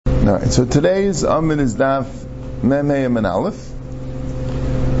Alright, so today's Amid is Daf Mem Hey and Aleph,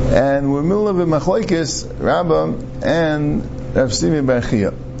 and we're middle of a Machlokes Rabba and Rav Simi Bar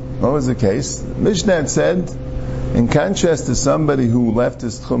Chia. What was the case? Mishnah had said, in contrast to somebody who left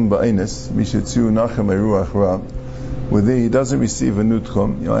his tchum ba'inus, Mishetzu Nachem Eruach Ra, where he doesn't receive a new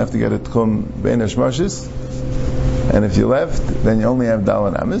tchum, you'll have to get a tchum b'inash mashis, and if you left, then you only have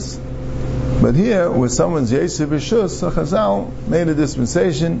Dalan Amis. But here, with someone's Yesir B'Shus, so Chazal made a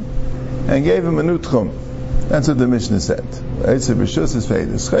dispensation and gave him a new tchum. That's what the Mishnah said. Yesir B'Shus is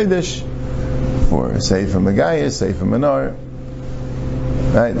Feidus Chaydish, for Sefer Megayah, Sefer Menar,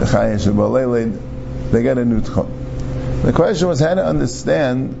 right? The Chayesh B'Leilid, they get a new tchum. The question was how to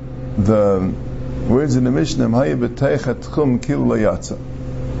understand the words in the Mishnah, Haya B'Teicha Tchum Kil Lo Yatza.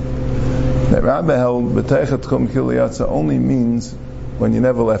 That Rabbi held B'Teicha Tchum Kil Lo Yatza only means when you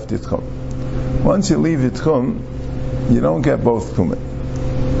never left your tchum. Once you leave your tchum, you don't get both tchumen.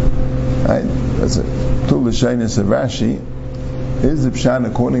 Right? That's it. Tul L'Shainis of Rashi is the Pshan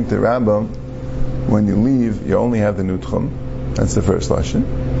according to Rabbah. When you leave, you only have the new tchum. That's the first lashon.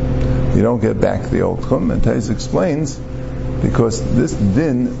 You don't get back the old tchum. And Tais explains because this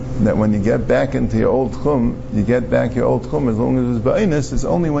din that when you get back into your old tchum, you get back your old tchum as long as it's ba'inus, is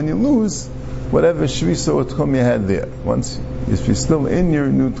only when you lose whatever shvisa or tchum you had there. Once, if you're still in your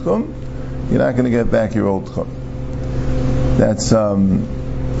new tchum, you're not going to get back your old tchum. That's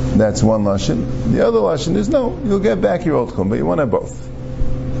one lashon. The other lashon is no, you'll get back your old tchum, but you want to have both.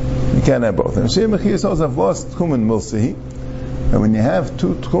 You can't have both. And Shei Mechiyas also have lost tchumen milsihi. And when you have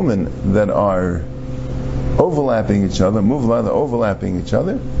two tchumen that are overlapping each other, overlapping each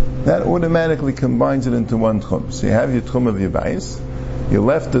other, that automatically combines it into one tchum. So you have your tchum of your bayis, you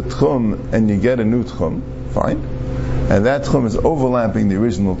left the tchum and you get a new tchum, fine. And that tchum is overlapping the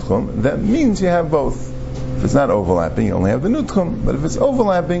original tchum, that means you have both. If it's not overlapping, you only have the new tchum. But if it's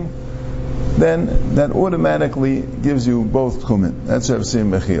overlapping, then that automatically gives you both tchumen. That's what Rav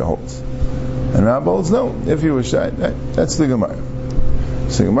Simi Bar Chia holds. And Rabbah holds no. If you were shy, that's the Gemara.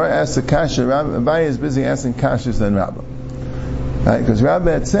 So Gemara asks the kasha. Abaye is busy asking kashas than Rabbah, right? Because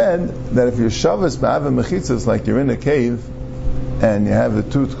Rabbah had said that if you're shavas ba'ava mechitzas, like you're in a cave, and you have the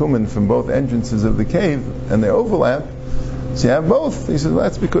two tchumen from both entrances of the cave, and they overlap, so you have both. He says, well,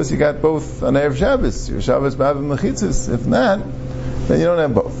 that's because you got both on Erev Shabbos. You're Shabbos b'Av Mechitzis. If not, then you don't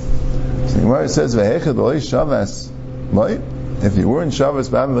have both. So the Gemara says, V'hechad olei Shabbos loy. If you were in Shabbos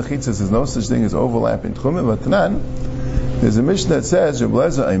b'Av Mechitzis, there's no such thing as overlapping tchumen. But Tanan, there's a Mishnah that says, Reb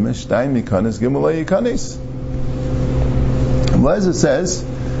Lezer Eimish, Shtayim Yikanis, Gimel Lo Yikanis. Reb Lezer says,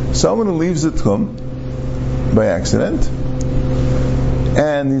 someone who leaves the tchum by accident,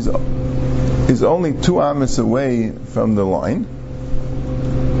 and he's only 2 amas away from the line,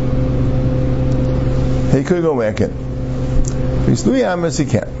 he could go back in. If he's 3 amas, he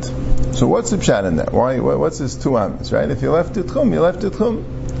can't. So what's the pshat in that? What's this 2 amas, right? If you left the tchum, you left the tchum.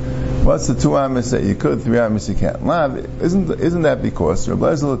 What's the 2 amas that you could, 3 amas you can't? Lav, isn't that because Reb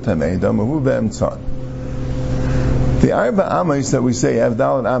Lezer L'Tamei, Damahu Be'emtzon. The Arba Amas that we say, have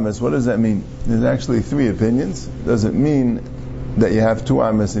Dalet Amas, what does that mean? There's actually 3 opinions. Does it mean that you have 2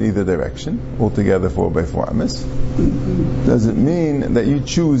 amas in either direction, altogether 4 by 4 amas? Does it mean that you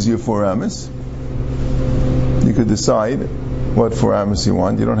choose your 4 amas? You could decide what 4 amas you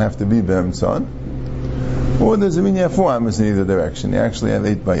want. You don't have to be Be'emtzon. Or does it mean you have 4 amas in either direction? You actually have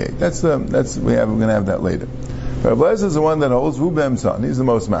 8 by 8. We're going to have that later. But Blazer is the one that holds Ru Be'emtzon. He's the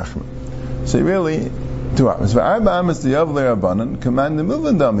most machmer. So really, 2 amas. V'arba amas di'avle rabbanan command the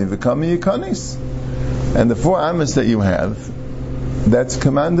milvandami v'kami yikanis. And the 4 amas that you have, that's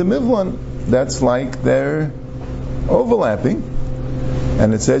command the mivlan. That's like they're overlapping.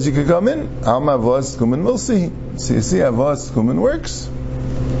 And it says you could come in. Alma avos tchumen milsi. So you see avos tchumen works.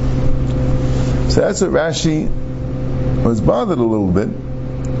 So that's what Rashi was bothered a little bit.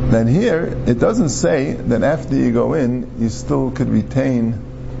 That here, it doesn't say that after you go in, you still could retain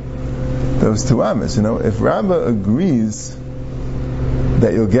those 2 amas. You know, if Rabbah agrees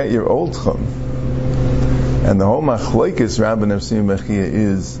that you'll get your old tchum, and the whole machlokes Rabbah and Rav Simi Bar Chia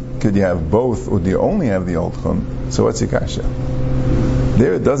is, could you have both, or do you only have the old tchum? So what's your kasha?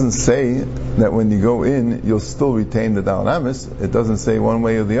 There it doesn't say that when you go in, you'll still retain the Dalet Amas. It doesn't say one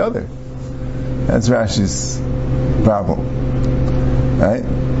way or the other. That's Rashi's problem. Right?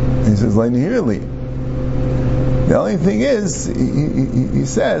 He says, Leinihirli. The only thing is, he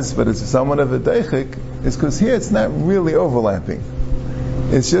says, but it's somewhat of a deichik, is because here it's not really overlapping.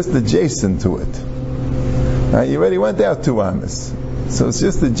 It's just adjacent to it. Right? You already went out 2 amas. So it's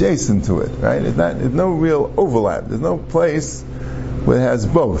just adjacent to it. Right? It's no real overlap. There's no place where it has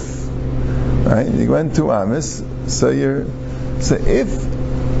both. Right? You went 2 amas, so if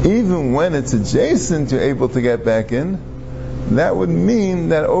even when it's adjacent, you're able to get back in. That would mean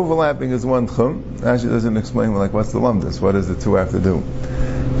that overlapping is one tchum. Rashi doesn't explain like what's the lumdus, what does the two have to do?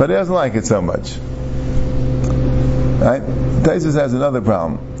 But he doesn't like it so much. Right? Taisus has another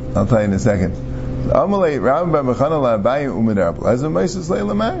problem. I'll tell you in a second. Well,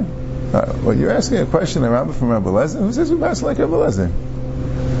 you're asking a question of Rabbi from Rabbi Lezer? Who says we pass like Rabbi Lezer?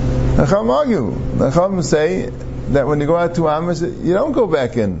 Nacham argue. Nacham say that when you go out to Amos, you don't go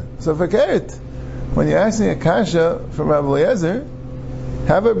back in. So forget it. When you're asking a kasha from Rabbi Lezer,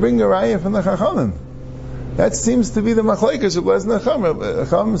 have her bring a raya from the Chachamim. That seems to be the machlekes of Lezer Nacham.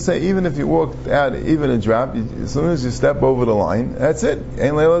 Chachamim say even if you walk out, even a drop, as soon as you step over the line, that's it.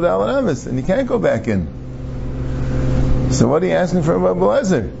 Ein leila dal Amos, and you can't go back in. So what are you asking from Rabbi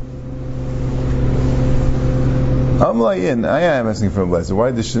Lezer? I am asking from Lezer.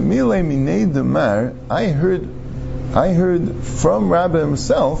 Why the Shemile Minei Demar? I heard from Rabbi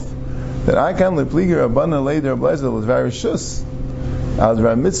himself that I can lepliger Rabbana later Lezer l'dvarishus al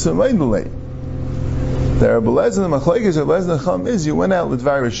dvar mitzvah meidulei. The Rabbi Lezer the machlekes of Lezer Nacham is you went out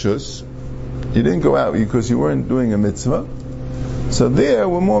l'dvarishus. You didn't go out because you weren't doing a mitzvah. So there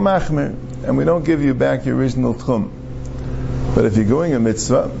we're more machmir, and we don't give you back your original tchum. But if you're going a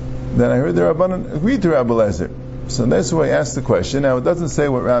mitzvah, then I heard the Rabbanan agreed to Rabbi Lezer. So that's why I asked the question. Now it doesn't say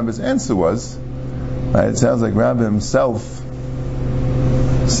what Rabbi's answer was. Right? It sounds like Rabbi himself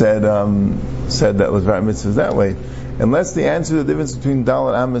said that l'dvar mitzvah that way. Unless the answer is the difference between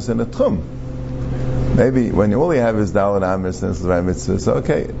dalet amos and a tchum. Maybe when all you have is dalet amos and l'dvar mitzvah, so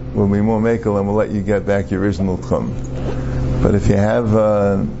okay, we'll be more makel and we'll let you get back your original tchum. But if you have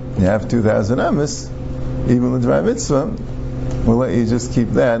 2,000 amos, even l'dvar mitzvah, we'll let you just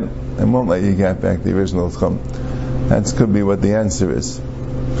keep that and won't let you get back the original tchum. That could be what the answer is.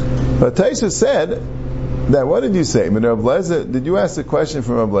 But Taisha said that, what did you say? Did you ask a question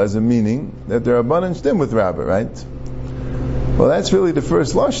from Rabbi Lezer, meaning that there are Rabbanan shtim with Rabbi, right? Well, that's really the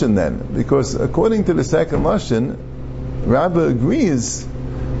first lashon then, because according to the second lashon, Rabbi agrees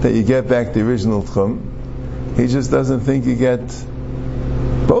that you get back the original tchum. He just doesn't think you get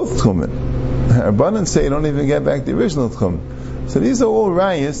both tchumen. Rabbanan say you don't even get back the original tchum. So these are all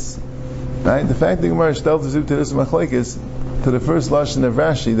rayas, right? The fact that Gemara steltes to this machlekes to the first lashon of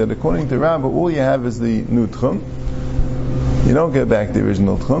Rashi that according to Rabbi all you have is the new tchum. You don't get back the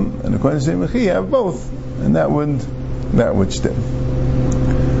original tchum, and according to Shemach you have both, and that would stem.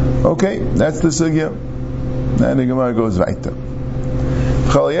 Okay, that's the sugya. And the Gemara goes weiter.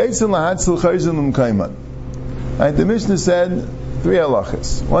 Right, the Mishnah said 3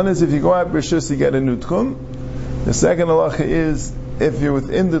 halachas. One is if you go out b'rishus you get a new tchum. The second halacha is if you're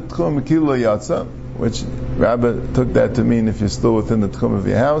within the tchum kilo yatsa, which Rabbi took that to mean if you're still within the tchum of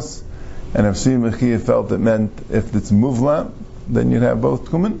your house, and if Shimon Mechia felt it meant if it's muvla, then you'd have both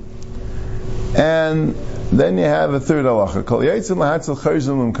tchumen. And then you have a third halacha, kol yaitzel lahatzel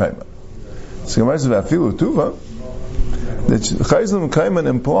chayzul l'mkayma. So Gemara says afilu tuva, that chayzul l'mkayma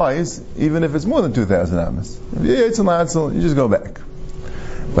implies even if it's more than 2,000 amas. If you're yaitzel lahatzel, you just go back.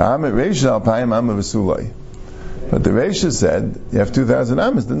 V'amet reish al payim amma v'sulai. But the Reisha said, you have 2,000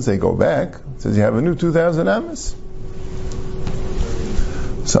 amas, didn't say go back. It says you have a new 2,000 amas.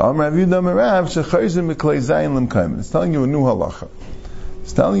 So Amar Rav Yudah Merav, Shechayzim Miklei Zayin L'mkayim. It's telling you a new halacha.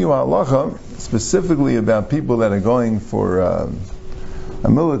 It's telling you a halacha specifically about people that are going for a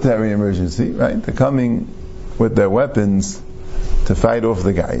military emergency, right? They're coming with their weapons to fight off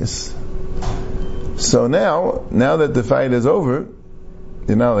the guys. So now that the fight is over,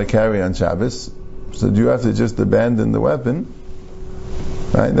 you know they carry on Shabbos. So do you have to just abandon the weapon?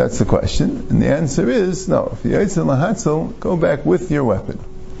 Right, that's the question. And the answer is, no. If you're Yaitzin Lahatzel, go back with your weapon.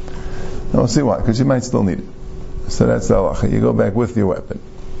 And we'll see why, because you might still need it. So that's the halacha. You go back with your weapon.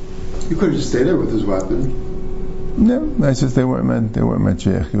 You could have just stayed there with his weapon. No, that's just they weren't meant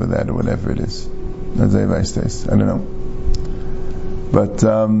sheichi with that or whatever it is. That's a vice taste. I don't know. But,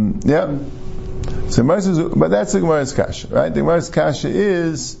 yeah. So, but that's the Gemara's kasha, right? The Gemara's kasha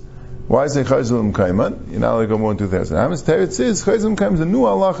is, why say Chayzul M'kayman? You're not allowed to go more than 2,000 amas. Teretz is Chayzul M'kayman is a new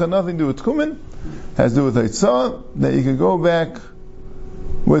halacha, nothing to do with Tchumen, has to do with Eitzah, that you can go back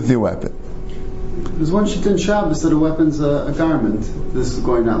with your weapon. There's one shit in Shabbos that a weapon's a garment. This is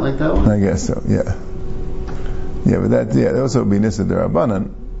going out like that one? I guess so, yeah. Yeah, but that also would be Nissa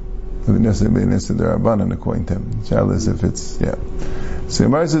D'Rabbanan. It would Nissa D'Rabbanan according to him. Shabbos if it's, yeah. So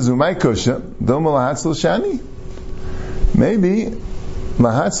Gemara says, Umay Kosha, Dom Lahatzal Shani? Maybe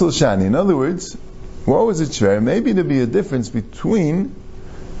Lahatzal Shani. In other words, what was it shver? Maybe there'd be a difference between,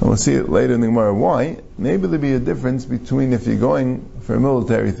 and we'll see it later in the Gemara why, maybe there'd be a difference between if you're going for a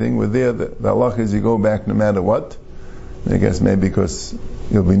military thing, where there the halach is you go back no matter what. I guess maybe because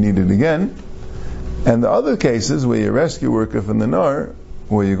you'll be needed again. And the other cases where you're a rescue worker from the Nar,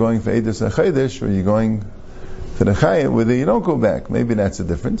 where you're going for Eidos HaChodesh, or you're going for the Chayim, whether you don't go back, maybe that's a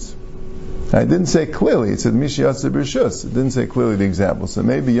difference. I didn't say clearly, it said Mishi Yatsa B'Rishus. It didn't say clearly the example. So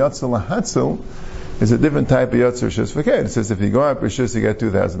maybe Yatsa Lahatzil is a different type of Yatsa Rishus Fakir. It says if you go out Rishus, you get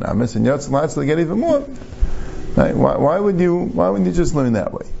 2,000 Amis, and Yatsa Lahatzil, you get even more. Right? Why would you just learn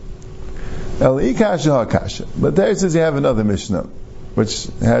that way? But there it says you have another Mishnah, which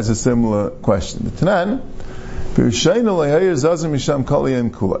has a similar question. The Tanan, the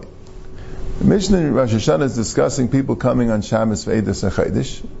Mishnah in Rosh Hashanah is discussing people coming on Shabbos for Eidos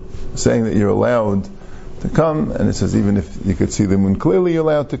HaChodesh, saying that you're allowed to come, and it says even if you could see the moon clearly, you're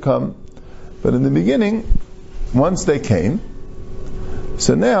allowed to come. But in the beginning, once they came,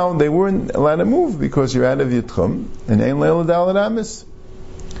 so now they weren't allowed to move because you're out of Yitchum, and Ein Leil Dalet Amis.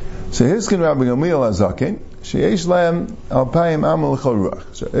 So Hiskin Rabbi Gamliel HaZaken, Sheyesh Lahem Alpayim Amal L'chol Ruach.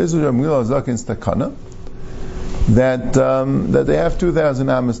 So here's Rabbi Gamliel HaZaken's takana, that they have 2,000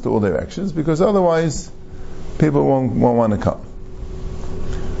 Amis to all directions, because otherwise people won't want to come.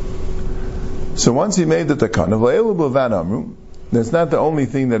 So once he made the takana, V'eilu B'vad Amru, that's not the only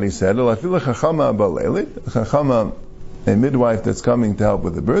thing that he said. L'afil Chachama Ba'leilit, Chachama, a midwife that's coming to help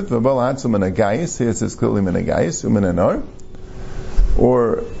with the birth. V'bal Hatzum Menagayis, here it says clearly Menagayis, Umenanar,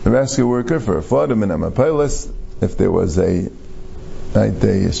 or a rescue worker for a flood, Umenamapelis, if there was a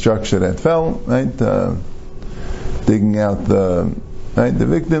structure that fell, digging out the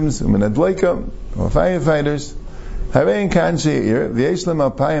victims, Umenadleika, or firefighters. Havein Kan She'ir, V'yeshlem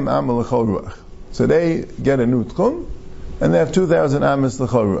Alpayim Amal L'chol Ruach. So they get a new tchum, and they have 2,000 Amis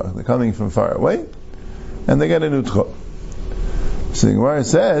L'chol Ruach. They're coming from far away, and they get a new tchum. So the Gemara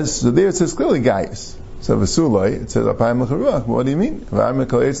says, so there it says clearly Gaius. So V'suloi, it says Alpayim L'chol Ruach. What do you mean?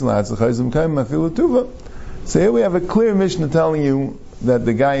 So here we have a clear Mishnah telling you that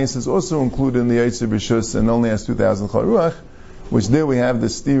the Gaius is also included in the Yetzer B'Rishus and only has 2,000 L'chol Ruach, which there we have the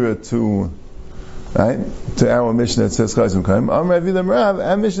stira to our Mishnah that says Chayzim Kaim. Our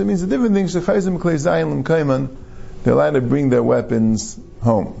Mishnah means a different thing. Chayzim Klei Zayin Lim Kaiman. They're allowed to bring their weapons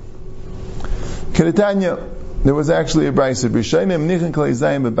home. Kedetanya, there was actually a brayso. B'Shainim Nichin Klei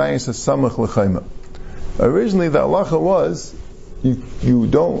Zayin B'Bayis HaSamach L'Chayma. Originally, the halacha was you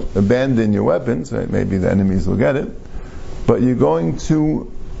don't abandon your weapons. Right? Maybe the enemies will get it, but you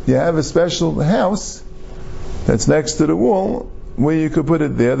have a special house that's next to the wall where you could put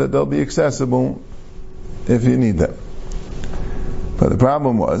it there that they'll be accessible if you need them. But the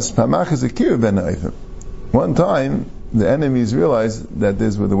problem was, one time the enemies realized that this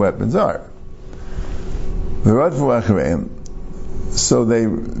is where the weapons are. So they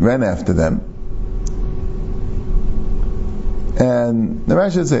ran after them. And the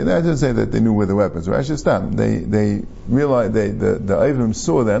Rashi didn't say that they knew where the weapons were. Rashi stopped. They realized the Avim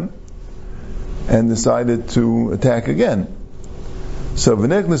saw them and decided to attack again. So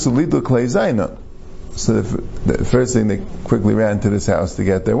So the first thing, they quickly ran to this house to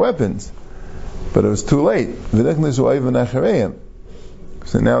get their weapons. But it was too late.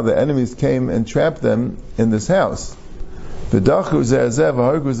 So now the enemies came and trapped them in this house.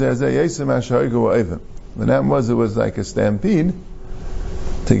 What happened was, it was like a stampede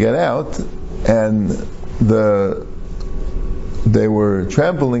to get out, and they were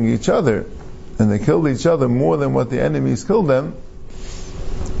trampling each other, and they killed each other more than what the enemies killed them.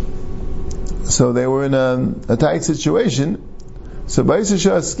 So they were in a tight situation. So they realized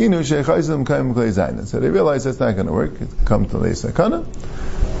that's not going to work. Come to the sakana.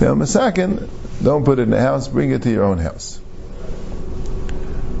 Don't put it in the house, bring it to your own house.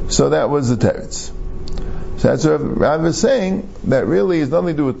 So that was the teretz. So that's what Rav is saying, that really has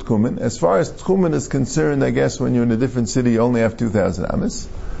nothing to do with Tchumen. As far as Tchumen is concerned, I guess when you're in a different city, you only have 2,000 Amis.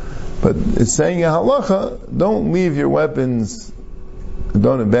 But it's saying a halacha, don't leave your weapons,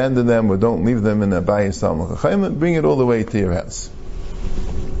 don't abandon them, or don't leave them in a bayis samach l'chayim, bring it all the way to your house.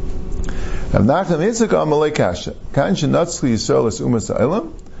 Rav Nachman Yitzchak Amalei Kasha, kan shenatzchu Yisrael es umas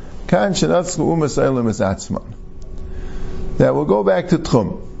ha'olam, kan shenatzchu umas ha'olam es atzman. Now we'll go back to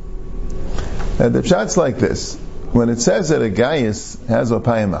Tchum. And the pshat's like this: when it says that a gaius has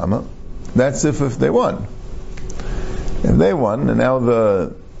alpayim amma, that's if they won. If they won, and now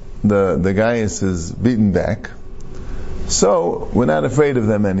the gaius is beaten back, so we're not afraid of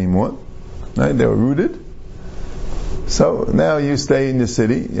them anymore. Right? They were rooted. So now you stay in the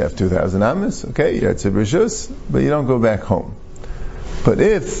city. You have 2,000 amas. Okay, you're at Tzibishus, but you don't go back home. But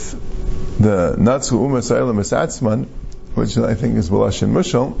if the Natsu Umas Eilam Atzman, which I think is Balash and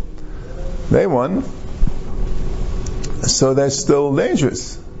Mushal, they won, so they're still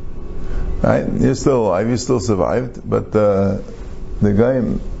dangerous. Right? You're still alive, you still survived, but the the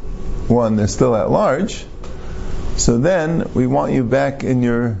Goyim, one, they're still at large, so then we want you back in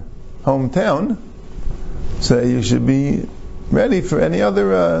your hometown, so you should be ready for any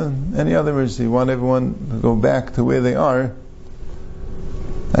other emergency. You want everyone to go back to where they are,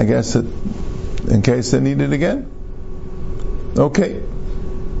 I guess, in case they need it again. Okay.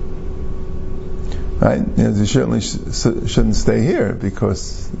 Right? You certainly shouldn't stay here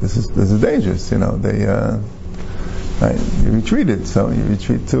because this is dangerous. They right? You retreated, so you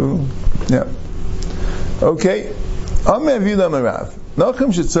retreat to, yeah. Okay. If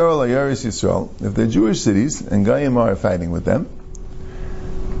they're Jewish cities and Goyim are fighting with them,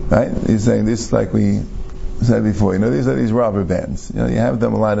 right? He's saying this like we said before. These are these robber bands. You have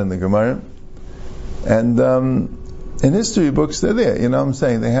them a lot in the Gemara, and in history books they're there. What I'm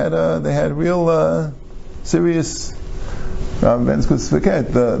saying, they had real serious robber bands. Because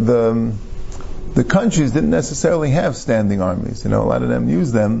forget the countries didn't necessarily have standing armies. A lot of them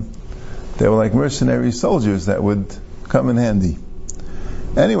used them. They were like mercenary soldiers that would come in handy.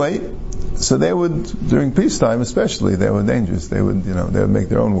 Anyway, so they would, during peacetime especially, they were dangerous. They would make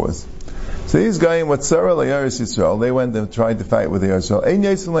their own wars. So these guys, what Sarah Layaris Yisrael, they went and tried to fight with the Yisrael. Ein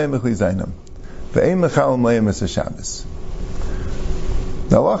Yisrael Leim Echlizainam. Ve'ein Mechalim Leim Es HaShabbos.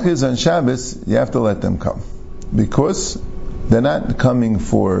 The halach is on Shabbos, you have to let them come. Because they're not coming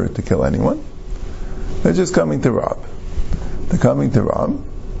to kill anyone. They're just coming to rob. They're coming to rob.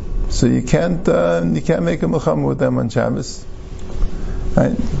 So you can't make a milchama with them on Shabbos.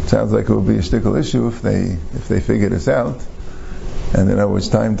 Right? Sounds like it would be a shtickle issue if they figure this out and they know which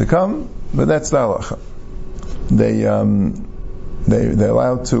time to come. But that's the halacha. They're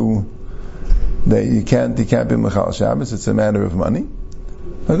allowed to. You can't be mechal Shabbos. It's a matter of money.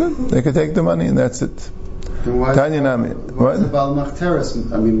 Okay, they could take the money and that's it. Why is the Baal Machteres,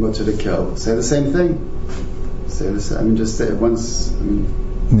 mutter to kill? Say the same thing. Just say it once.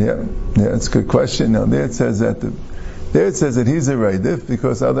 Yeah, it's a good question. No, there it says that he's a raidif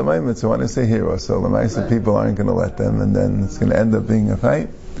because other moments want to say hero. So the Maisa people aren't going to let them, and then it's going to end up being a fight.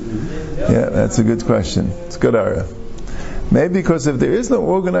 Mm-hmm. Yeah, that's a good question. It's good ara. Maybe because if there is no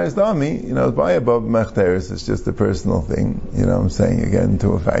organized army, by above Machteres, it's just a personal thing. What I'm saying, you get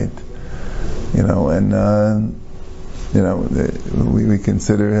into a fight. We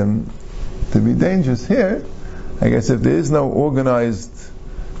consider him to be dangerous here. I guess if there is no organized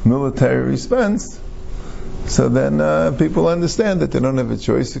military response, so then people understand that they don't have a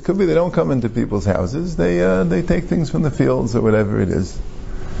choice. It could be they don't come into people's houses. They take things from the fields or whatever it is.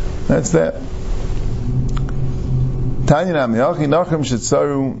 That's that. Tanya Nami Nachem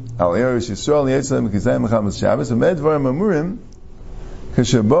Shetzaru Al Eretz Yisrael Yitzlam Kizayim Mechamas Shabbos Umed Dvarim Amurim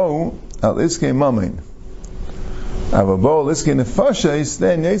Kashabou Al Iskei Mamin Avabo Al Iskei Nefashos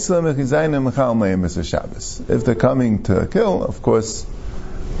Then Yitzlam Kizayim Mechal Meim Mr. Shabbos. If they're coming to kill, of course,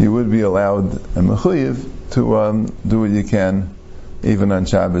 you would be allowed a mechuyev to do what you can, even on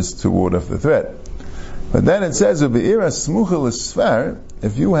Shabbos, to ward off the threat. But then it says, if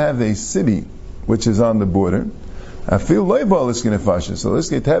you have a city which is on the border, I feel loybal is going to fashion. So let's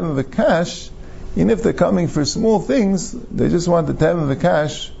get tevim v'kash. Even if they're coming for small things, they just want the tevim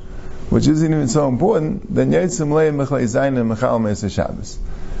v'kash, which isn't even so important. Then yitzim leim mechlei zaynim mechal meis Shabbos.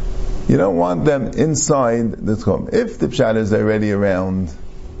 You don't want them inside the tchum. If the pshat is already around,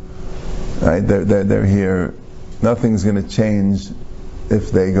 right? They're here. Nothing's going to change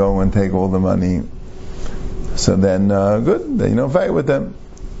if they go and take all the money. So then, good. Then fight with them,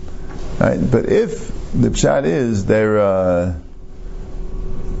 right? But if the pshat is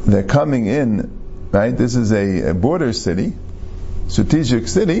they're coming in, right? This is a border city, strategic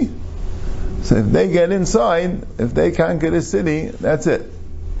city. So if they get inside, if they conquer the city, that's it.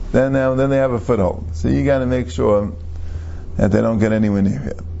 Then they have a foothold. So you got to make sure that they don't get anywhere near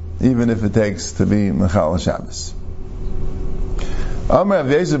here, even if it takes to be Mechal Shabbos. Amar Rav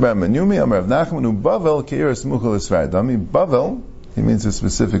Yezer bar Menumi, Amar Rav Nachman, Bavel ke'ir smuchel l'svar. Bavel, he means a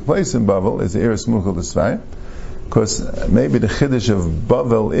specific place in Bavel, is the ir smuchel l'svar. Because maybe the chiddush of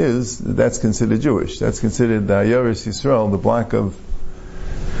Bavel is that's considered Jewish. That's considered the Yoris Yisrael, the block of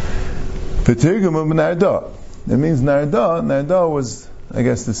Petirgum of Narda. It means Narda. Narda was, I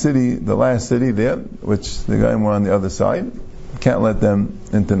guess, the last city there, which the guy were on the other side. Can't let them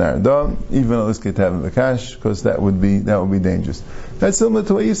into Narda, even though this could have a Vakash, because that would be dangerous. That's similar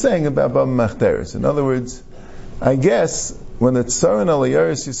to what you're saying about Baba Machteres. In other words, I guess when it's Tsaran al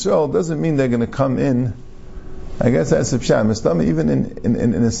Yeris Yisrael, doesn't mean they're going to come in. I guess that's a pshat. Even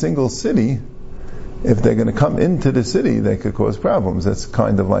in a single city, if they're going to come into the city, they could cause problems. That's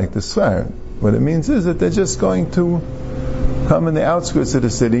kind of like the Svar. What it means is that they're just going to come in the outskirts of the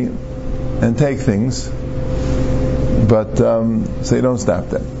city and take things. But so you don't stop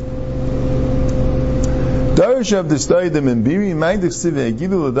that. Darish of the Stoidim and Biri Maidik Sive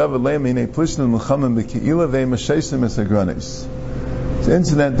Gidu David Leim in a Plishnan Muhammad Bekiila Ve Mashaisim Esagranis. It's an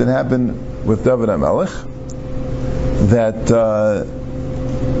incident that happened with David HaMelech that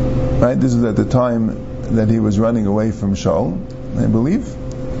right, this was at the time that he was running away from Shaul, I believe.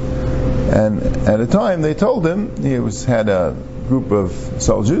 And at a time they told him, he had a group of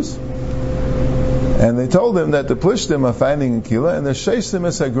soldiers, and they told him that the Plishtim are fighting in Kila and they're Shaisim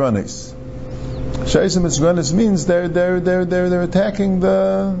Esagranis. Shaisim Esagranis means they're attacking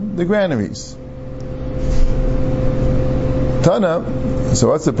the granaries. Tana, so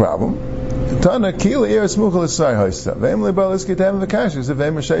what's the problem? Tana Kila Ir Smuchal Esai Hoista. Ve'em Lebalis Kitam V'Kash.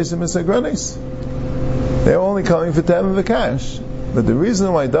 Ve'em Shaisim Esagranis. They were only coming for Tam V'Kash. But the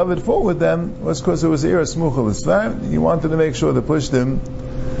reason why David fought with them was because it was Ir Smuchal Esai. He wanted to make sure the Plishtim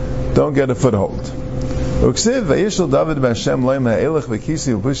don't get a foothold. Uksiv Vayishal David B'Hashem Loim Ha'elech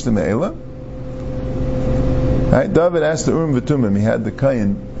V'Kisi V'Plishtim Ha'ela. Right, David asked the Urim V'Tumim. He had the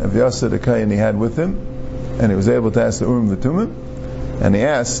Kayin, Avyasa the Kayin he had with him, and he was able to ask the Urim V'Tumim. And he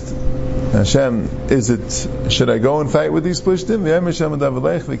asked Hashem, should I go and fight with these Plishtim?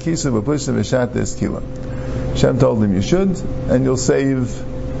 Hashem told him you should, and you'll save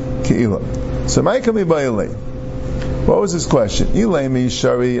Ke'ilah. So Ma'ikami Ba'ilei. What was his question? Ilay mi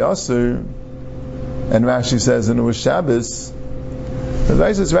shari asur, and Rashi says, and it was Shabbos. But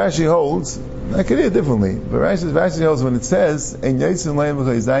Rashi holds, I could hear it differently, but Rashi holds when it says, Ein Yitzim Leim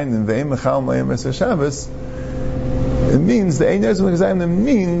V'Chayzayim Ve'em Mechal Leim Eser Shabbos, it means, the Ein Yitzim V'Chayzayim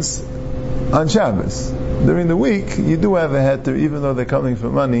means on Shabbos. During the week, you do have a heter, even though they're coming for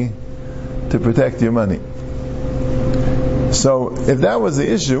money, to protect your money. So, if that was the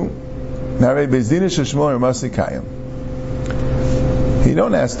issue, you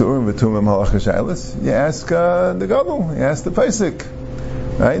don't ask the Urim V'Tumim Halacha Shailas, you ask the Gadol, you ask the Pesach.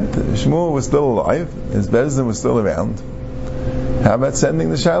 Right? Shmuel was still alive, his Bezdin was still around. How about sending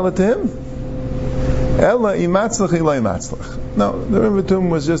the Shaila to him? Ella imatzlach ilay matzlach. No, the Urim V'Tumim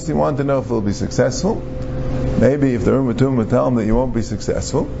was just, he wanted to know if he'll be successful. Maybe if the Urim V'Tumim would tell him that you won't be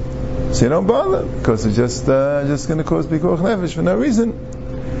successful, so you don't bother, because it's just going to cause Pikuach Nefesh for no reason.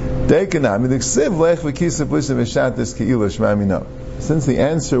 Since the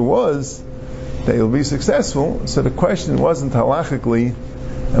answer was that you'll be successful, so the question wasn't halachically,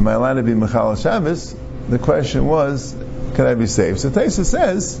 am I allowed to be Mechal Shabbos? The question was, can I be saved? So Taisa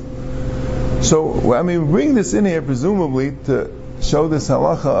says, so I mean, bring this in here presumably to show this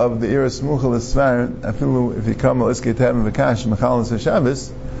halacha of the Iras Muchal Esvar, if you come Elisketem V'Kash Mechal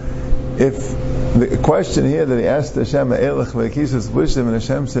Shabbos. If the question here that he asked Hashem Eilech V'Kisas Plishtim and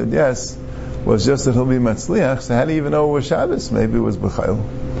Hashem said yes, was just that he'll be Matzliach, so how do you even know it was Shabbos? Maybe it was B'chayil.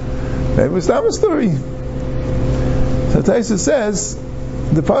 Maybe it was not a story. So Taisa says,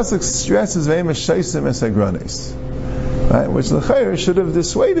 the pasuk stresses Ve'emes Shaisim Esagranes, right? Which the Chayr should have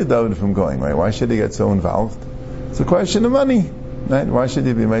dissuaded David from going, right? Why should he get so involved? It's a question of money, right? Why should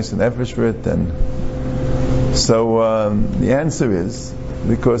he be making efforts for it? And so the answer is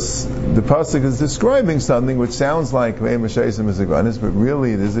because the pasuk is describing something which sounds like Ve'emes Shaisim Esagranes, but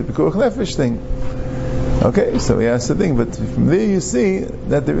really it is a Pikuach Nefesh thing. Okay, so he has the thing, but from there you see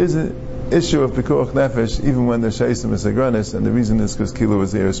that there is an issue of Pikuach Nefesh even when there's Shaisim Esagranes, and the reason is because Kila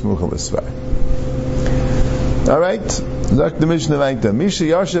was there Smuchal Esvar. Alright, Zak the Mishnah Vaita. Misha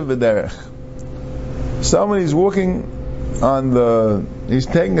Yashav V'derech. Somebody's walking he's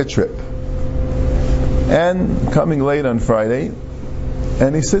taking a trip, and coming late on Friday,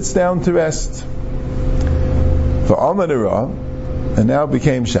 and he sits down to rest. For Amadara, and now it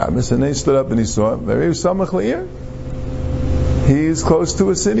became Shabbos, and then he stood up and he saw very Samach Le'ir. He is close to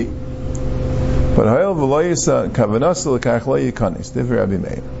a city. But Ha'el V'loyisa Kavanasa L'kach Lo Yikanis. Divrei Rabbi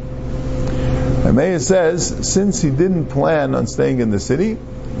Meir. Rabbi Meir says, since he didn't plan on staying in the city,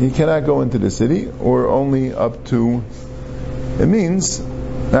 he cannot go into the city, or only up to, it means,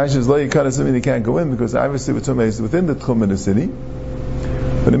 Rashi's Lo Yikanis, I mean he can't go in, because obviously is within the Tchum of the city,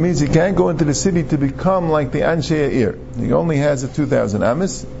 but it means he can't go into the city to become like the Anshe Ir. He only has a 2,000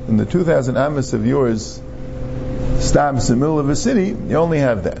 Amos, and the 2,000 Amos of yours stops in the middle of a city, you only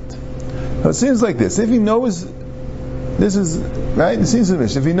have that. Now it seems like this. If he knows, this is, right, it seems to me,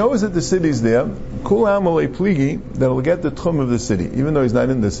 if he knows that the city's there, Kul Amalei Pligi, that he'll get the Tchum of the city, even though he's not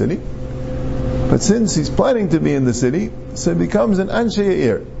in the city. But since he's planning to be in the city, so it becomes an Anshe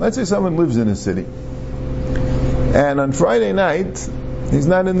Ir. Let's say someone lives in a city, and on Friday night, he's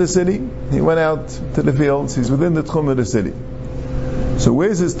not in the city, he went out to the fields, he's within the Tchum of the city. So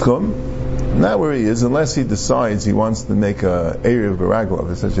where's his Tchum? Not where he is, unless he decides he wants to make a Erev Baragla.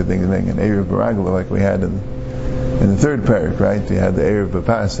 There's such a thing as making an Erev Baragla like we had in in the third parak, right? He had the Erev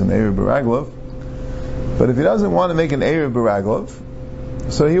B'pas and the Erev B'Raglov. But if he doesn't want to make an Erev B'Raglov,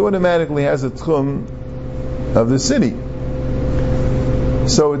 so he automatically has a tchum of the city.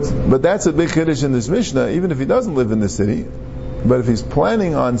 But that's a big chiddush in this Mishnah, even if he doesn't live in the city. But if he's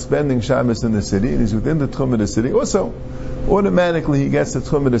planning on spending Shabbos in the city, and he's within the tchum of the city, also, automatically he gets the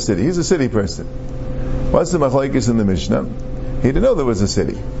tchum of the city. He's a city person. What's the machlokes in the Mishnah? He didn't know there was a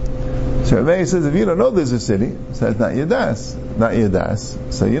city. So Rebbe says, if you don't know there's a city, so it's not Yadas. Not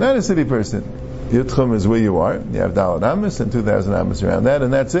Yadas. So you're not a city person. Your tchum is where you are. You have Daled Amos and 2,000 Amos around that,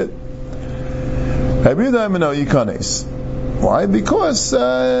 and that's it. Why? Because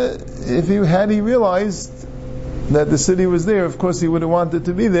if he realized that the city was there, of course he would have wanted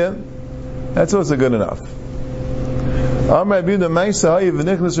to be there. That's also good enough.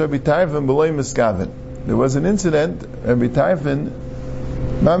 There was an incident, Rabbi Tarfon,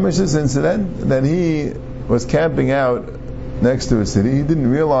 Mamash's incident, that he was camping out next to a city. He didn't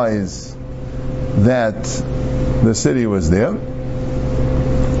realize that the city was there,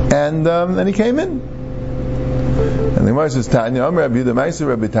 and he came in. And the Gemara says, Tanya, Rabbi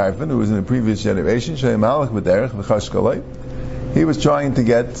Tarfon, who was in the previous generation, he was trying to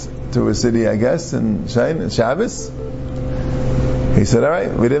get to a city, I guess, in Shabbos. He said, all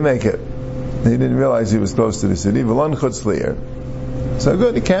right, we didn't make it. He didn't realize he was close to the city. So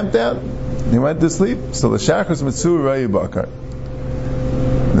good, he camped out. He went to sleep. So the Shachos Mitzu Rayi Bakar.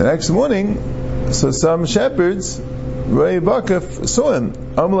 The next morning, so some shepherds, Rayi Bakar, saw him.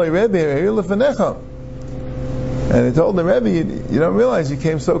 Amalei Rebbe, and he told the Rebbe, you don't realize you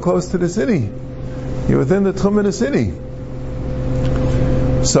came so close to the city. You're within the tchum of the city.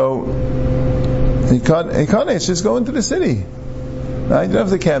 So, he can't just go into the city. Now, you don't have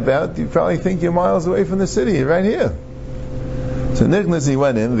to camp out. You probably think you're miles away from the city. You're right here. So Nichnas, he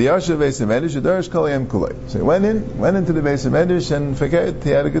went in. So he went into the Beis HaMedrash, and forget, he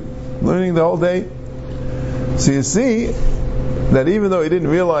had a good learning the whole day. So you see that even though he didn't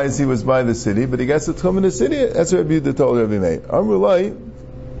realize he was by the city, but he gets the tchum in the city. That's what Rabbi Yehuda told Rabbi Meir. Amrulai,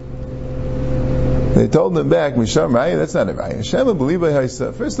 they told him back, Misham Raya, that's not a Raya. Shema B'libay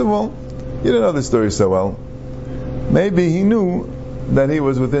Haisa. First of all, you don't know the story so well. Maybe he knew that he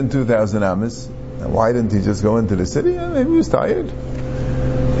was within 2,000 Amos. And why didn't he just go into the city? Maybe he was tired.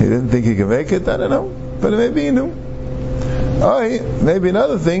 He didn't think he could make it. I don't know. But maybe he knew. Maybe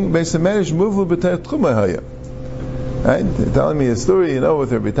another thing, Beis HaMedrash Muvlu B'tei Tchumah Haya. Right? They're telling me a story,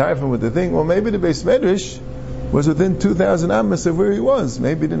 with Rabbi Tarfon, with the thing. Well, maybe the Beis Medrash was within 2,000 Amos of where he was.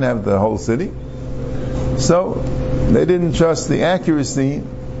 Maybe he didn't have the whole city. So, they didn't trust the accuracy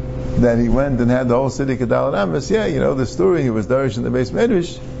that he went and had the whole city Kedal Amos. The story, he was Darish in the Beis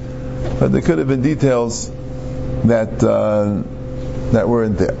Medrash, but there could have been details that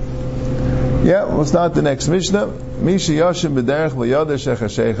weren't there. We'll start the next Mishnah. Misha Yashim B'derech L'yada Shecha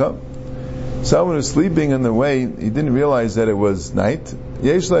Shecha. Someone who's sleeping in the way, he didn't realize that it was night.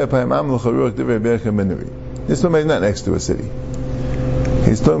 This one is not next to a city.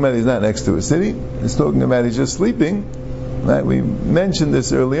 He's talking about he's not next to a city. He's talking about he's just sleeping. Right? We mentioned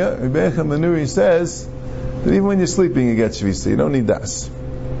this earlier. Rebbe Menuri says that even when you're sleeping, you get shvisa. You don't need das.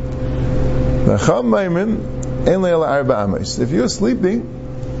 If you're sleeping,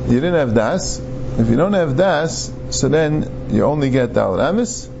 you didn't have das. If you don't have das, so then you only get Daled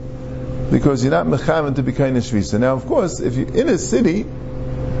Amos, because you're not mechaven to be kind of shvisa. Now, of course, if you're in a city,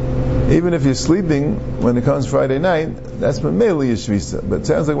 even if you're sleeping when it comes Friday night, that's mainly a shvisa. But it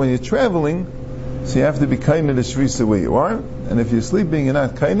sounds like when you're traveling, so you have to be kind of the shvisa where you are. And if you're sleeping, you're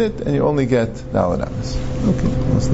not kind of, and you only get Daled Amos. Okay.